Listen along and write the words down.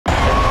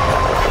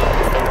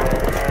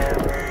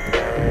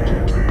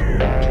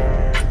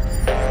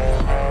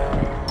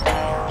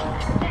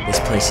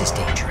This is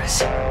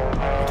dangerous.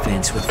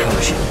 Advance with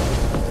caution.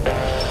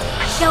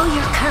 Show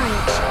your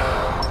courage.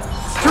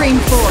 Stream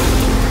forth.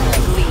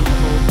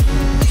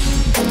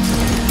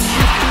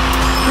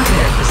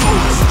 Prepare for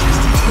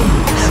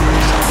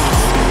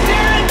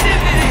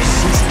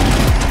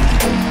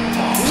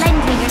Lend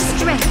me your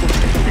strength.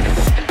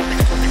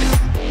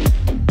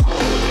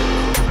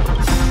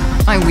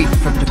 I weep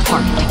for the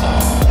departed.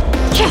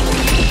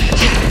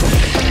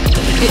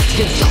 It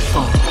too shall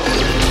fall.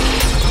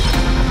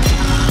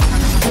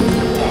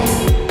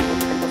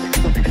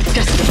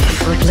 Destined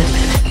for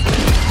oblivion.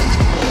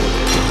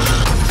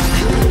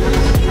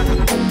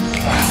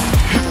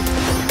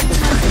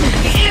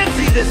 Can't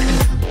see this!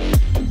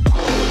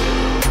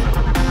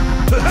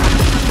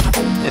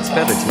 It's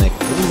better to make a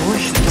little more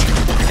shit.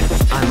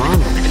 I'm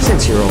honored.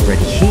 Since you're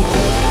already here,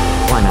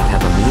 why not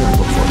have a meal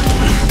before you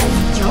leave?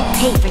 You'll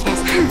pay for this.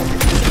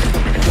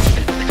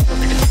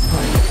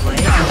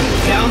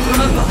 Down from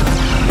above.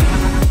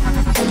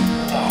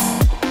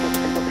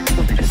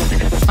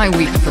 I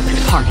weep for the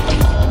departed.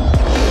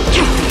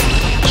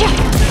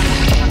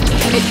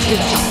 It too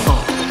shall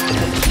fall.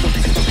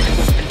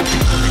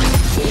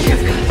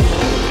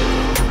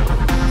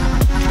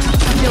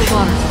 Still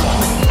water.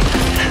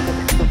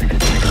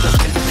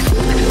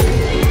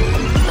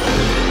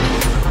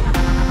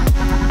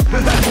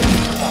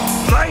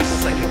 Nice,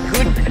 like a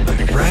good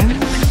friend.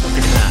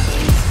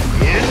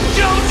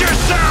 Indulge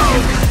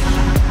yourself!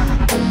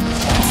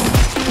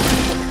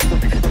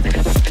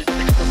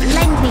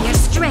 Lend me your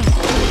strength.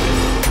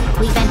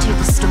 We've entered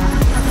the storm.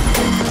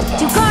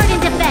 To guard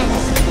and defend.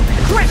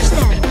 Crush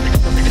them.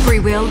 Free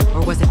will,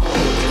 or was it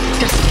fate?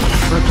 Destined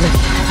for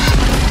oblivion.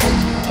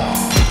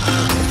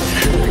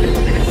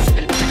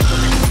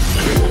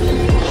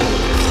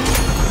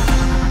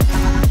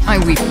 I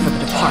weep for the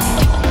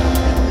departed.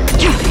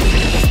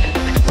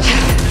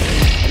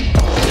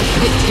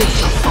 It too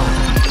shall fall.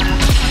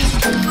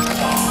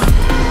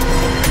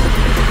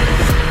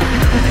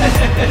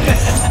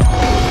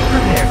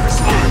 Prepare for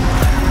speed.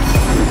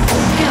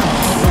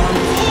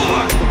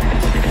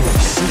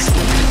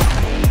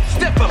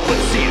 Step up,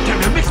 let's see it.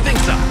 Time to mix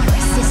things up. Your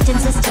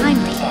assistance is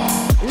timely.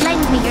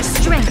 Lend me your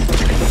strength.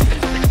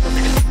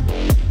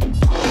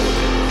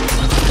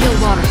 Still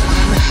water.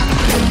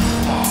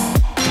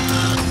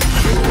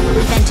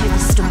 We've entered the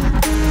storm.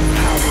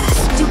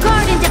 To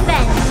guard and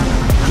defend.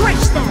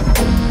 Crush them.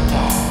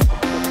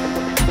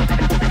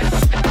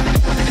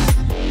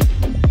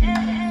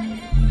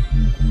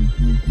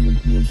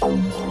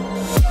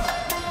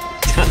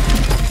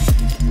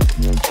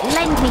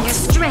 Lend me your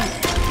strength.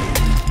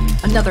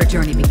 Another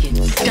journey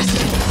begins.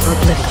 Destined for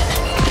oblivion.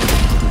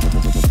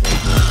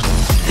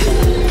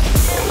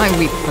 I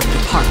weep for the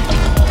departed.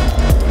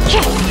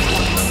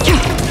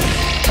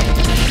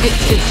 It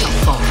too shall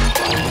fall.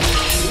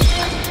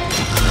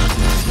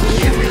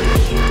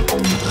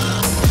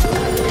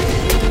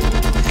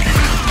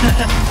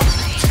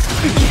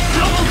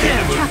 Double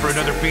damage for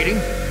another beating.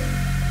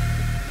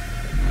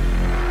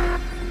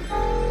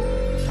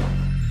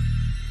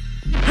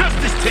 How's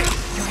this taste?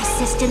 Your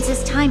assistance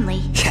is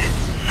timely.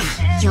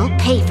 You'll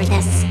pay for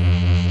this.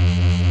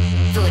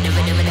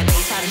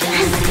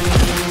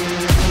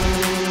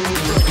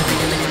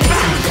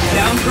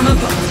 Down from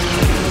above.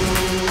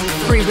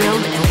 Free will,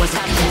 or was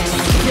it fate?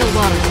 Still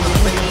water.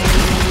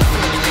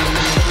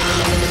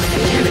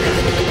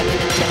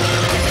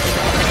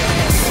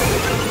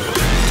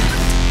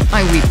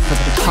 I weep for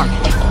the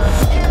departed.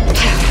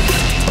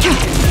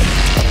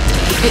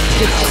 It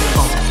too shall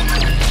fall.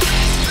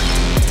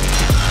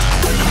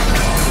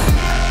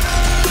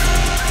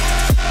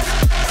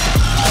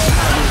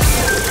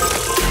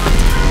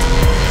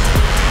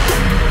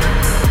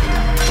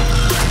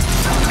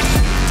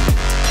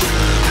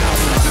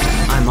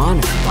 I'm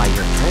honored by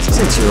your presence.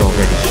 Since you're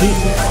already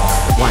here,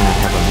 why not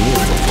have a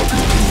meal before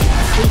you leave?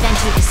 We've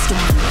entered the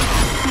storm.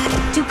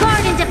 To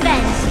guard and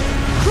defend.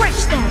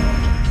 Crush them.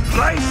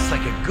 Nice,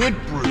 like a good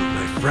brew,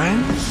 my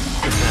friends.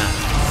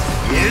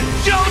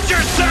 Indulge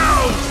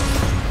yourselves!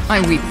 I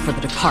weep for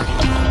the departed.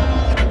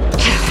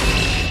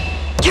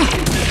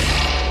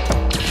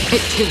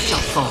 It too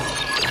shall fall.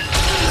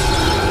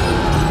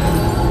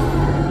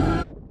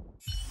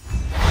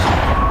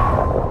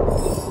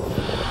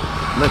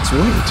 Let's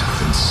wait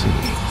and see.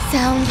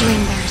 Sound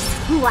lingers.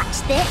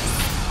 Watch this.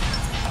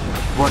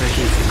 What are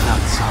these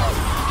clouds of?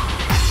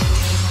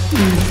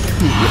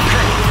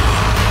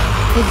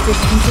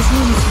 Existence is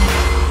limited.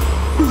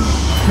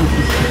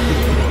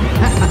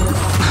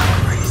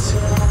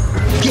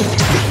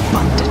 Gift of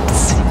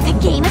abundance. The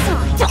game is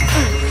on.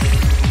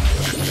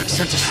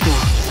 Sense a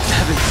storm.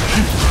 Heavens.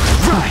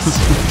 Rise.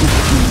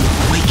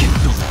 Awaken,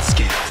 building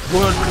scale.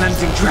 World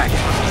cleansing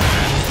dragon.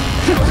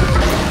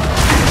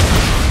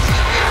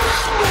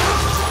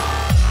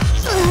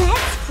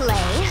 Let's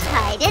play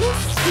hide and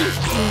seek.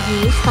 Do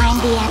you find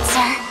the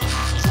answer?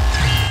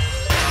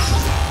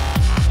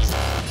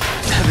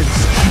 Heavens.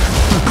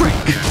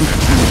 Break.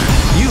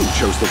 You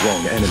chose the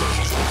wrong enemy.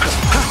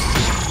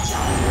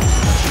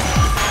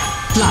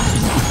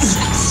 Blind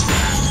sex.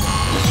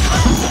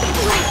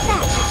 Like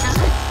that,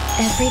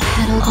 huh? Every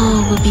petal,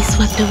 all will be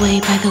swept away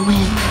by the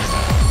wind.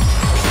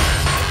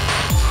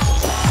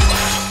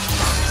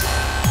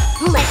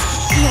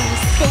 Let's feel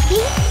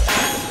spiffy.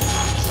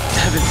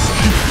 Heavens!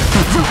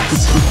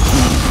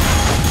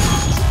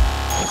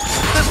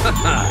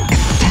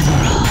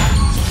 Ephemeral.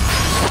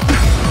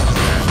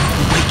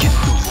 Awaken,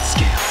 Lumen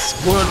Scales.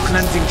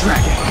 World-cleansing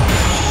dragon.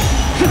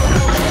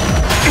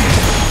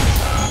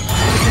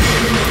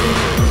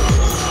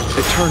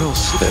 Eternal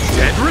slip.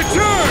 Dead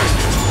return!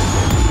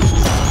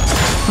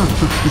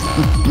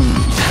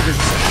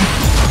 Heavens!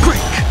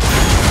 Break!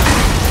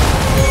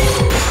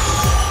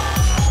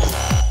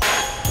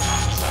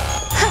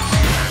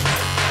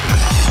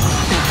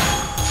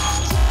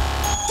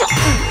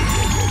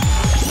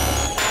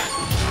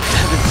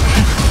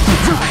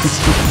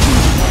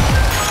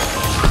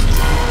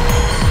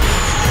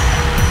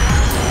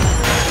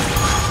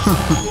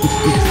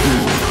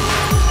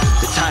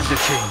 The times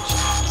have changed.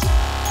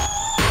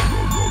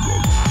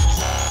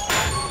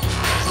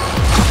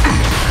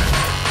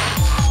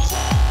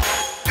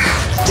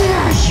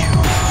 Dare you!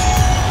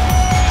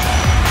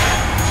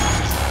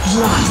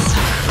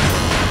 Blossom.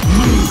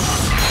 Move.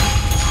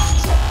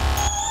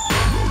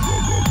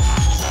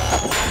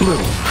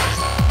 Bloom.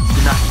 Do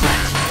not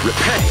fret.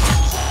 Repay.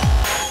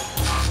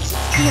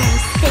 Feel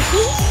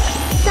spiffy?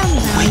 Some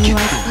value, Awaken, I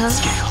Lumen suppose.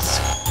 Scales.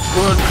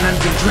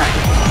 World-cleansing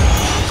dragon.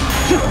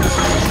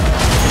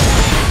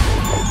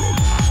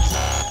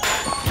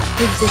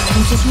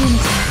 Existence is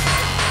unity.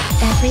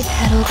 Every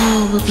petal,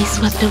 all will be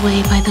swept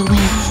away by the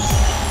wind.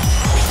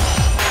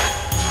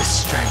 The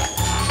strength.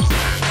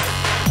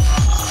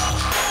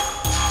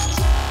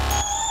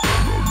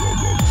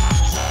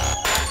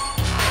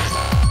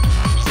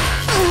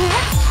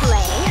 Let's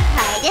play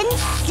hide and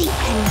seek.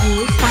 Can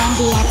you find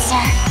the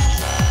answer?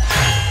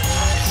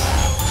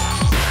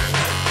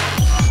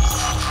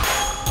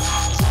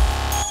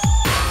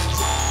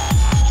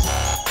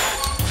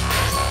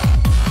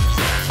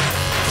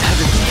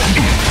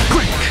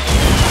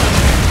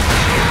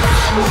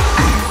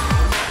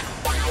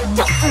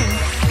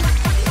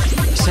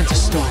 Sent a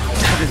storm.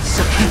 Heavens,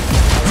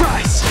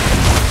 rise!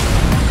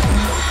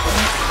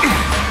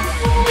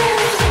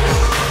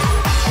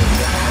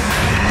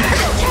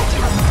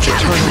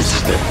 Eternal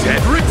slip.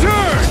 Dead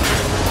return!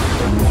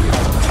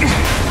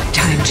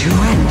 Time to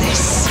end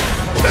this.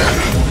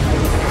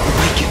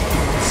 Awaken,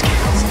 Lumen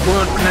Scales.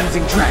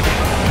 World-cleansing dragon.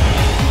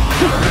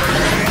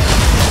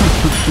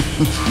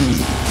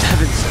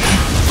 Heavens,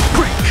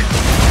 break!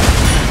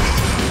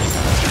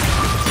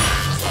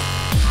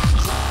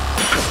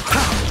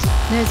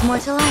 There's more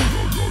to life.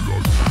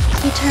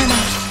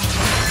 Eternal.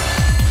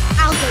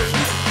 I'll go use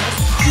this.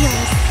 Feel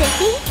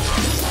spiffy?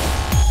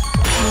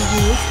 Can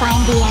you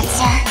find the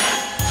answer?